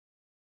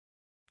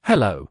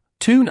Hello,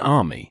 Toon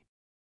Army.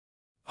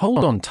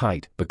 Hold on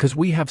tight because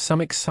we have some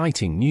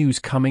exciting news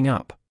coming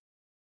up.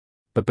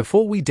 But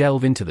before we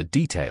delve into the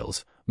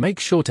details, make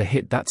sure to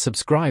hit that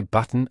subscribe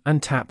button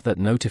and tap that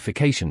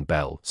notification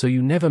bell so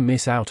you never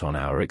miss out on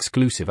our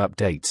exclusive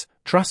updates.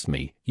 Trust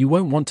me, you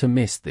won't want to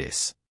miss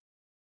this.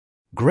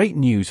 Great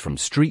news from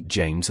St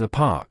James's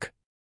Park.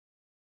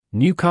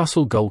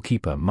 Newcastle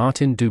goalkeeper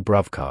Martin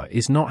Dubravka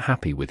is not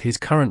happy with his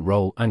current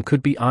role and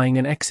could be eyeing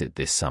an exit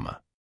this summer.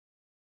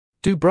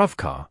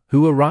 Dubravka,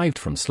 who arrived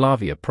from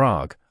Slavia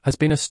Prague, has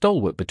been a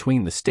stalwart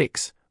between the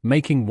sticks,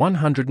 making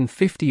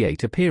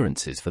 158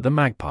 appearances for the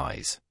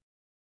Magpies.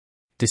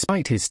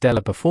 Despite his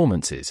stellar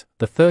performances,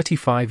 the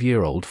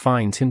 35-year-old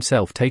finds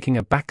himself taking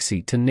a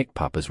backseat to Nick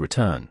Papa's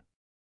return.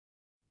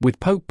 With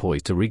Pope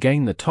poised to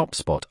regain the top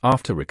spot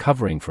after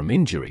recovering from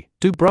injury,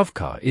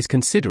 Dubravka is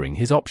considering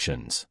his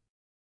options.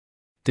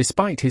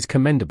 Despite his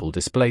commendable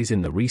displays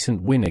in the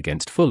recent win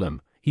against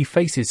Fulham, he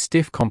faces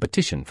stiff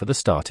competition for the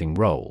starting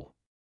role.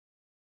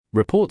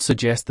 Reports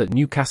suggest that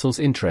Newcastle's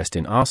interest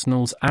in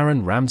Arsenal's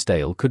Aaron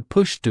Ramsdale could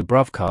push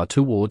Dubravka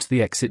towards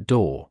the exit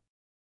door.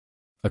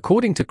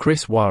 According to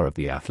Chris Waugh of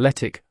The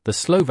Athletic, the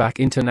Slovak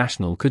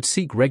international could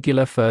seek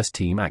regular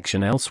first-team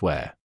action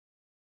elsewhere.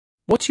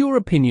 What's your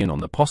opinion on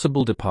the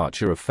possible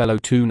departure of fellow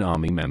Toon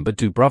Army member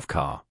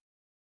Dubravka?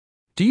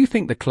 Do you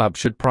think the club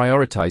should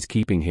prioritize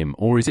keeping him,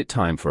 or is it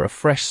time for a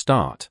fresh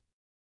start?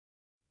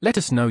 Let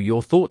us know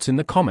your thoughts in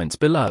the comments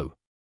below.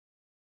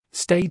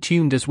 Stay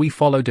tuned as we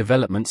follow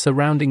developments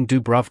surrounding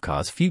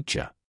Dubravka's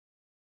future.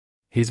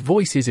 His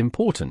voice is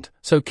important,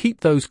 so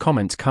keep those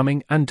comments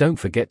coming and don't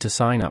forget to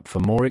sign up for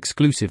more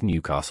exclusive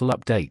Newcastle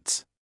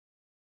updates.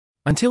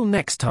 Until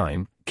next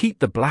time, keep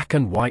the black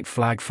and white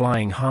flag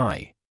flying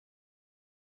high.